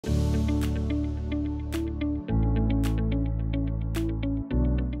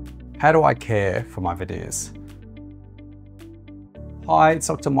How do I care for my veneers? Hi, it's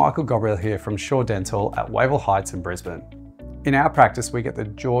Dr Michael Ghobrial here from Shaw Dental at Wavell Heights in Brisbane. In our practice, we get the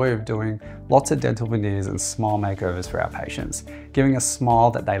joy of doing lots of dental veneers and smile makeovers for our patients, giving a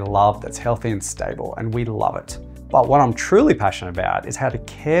smile that they love, that's healthy and stable, and we love it. But what I'm truly passionate about is how to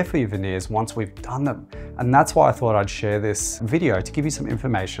care for your veneers once we've done them. And that's why I thought I'd share this video to give you some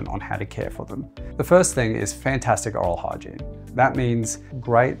information on how to care for them. The first thing is fantastic oral hygiene. That means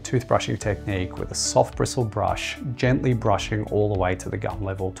great toothbrushing technique with a soft bristle brush, gently brushing all the way to the gum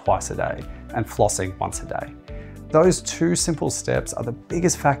level twice a day, and flossing once a day. Those two simple steps are the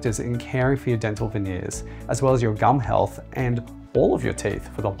biggest factors in caring for your dental veneers, as well as your gum health and all of your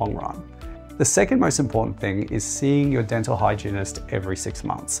teeth for the long run. The second most important thing is seeing your dental hygienist every 6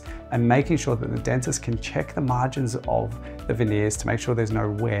 months and making sure that the dentist can check the margins of the veneers to make sure there's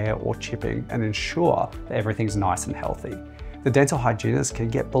no wear or chipping and ensure that everything's nice and healthy. The dental hygienist can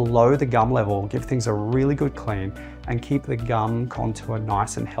get below the gum level, give things a really good clean, and keep the gum contour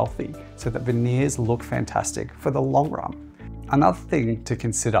nice and healthy so that veneers look fantastic for the long run. Another thing to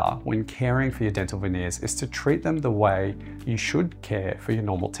consider when caring for your dental veneers is to treat them the way you should care for your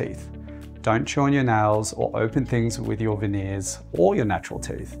normal teeth. Don't chew on your nails or open things with your veneers or your natural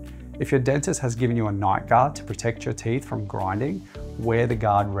teeth. If your dentist has given you a night guard to protect your teeth from grinding, wear the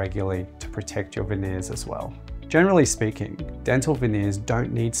guard regularly to protect your veneers as well. Generally speaking, dental veneers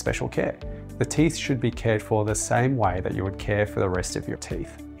don't need special care. The teeth should be cared for the same way that you would care for the rest of your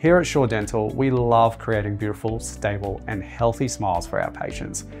teeth. Here at Shaw Dental, we love creating beautiful, stable, and healthy smiles for our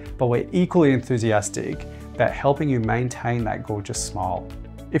patients, but we're equally enthusiastic about helping you maintain that gorgeous smile.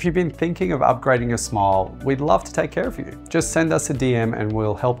 If you've been thinking of upgrading your smile, we'd love to take care of you. Just send us a DM and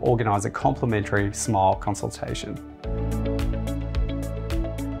we'll help organize a complimentary smile consultation.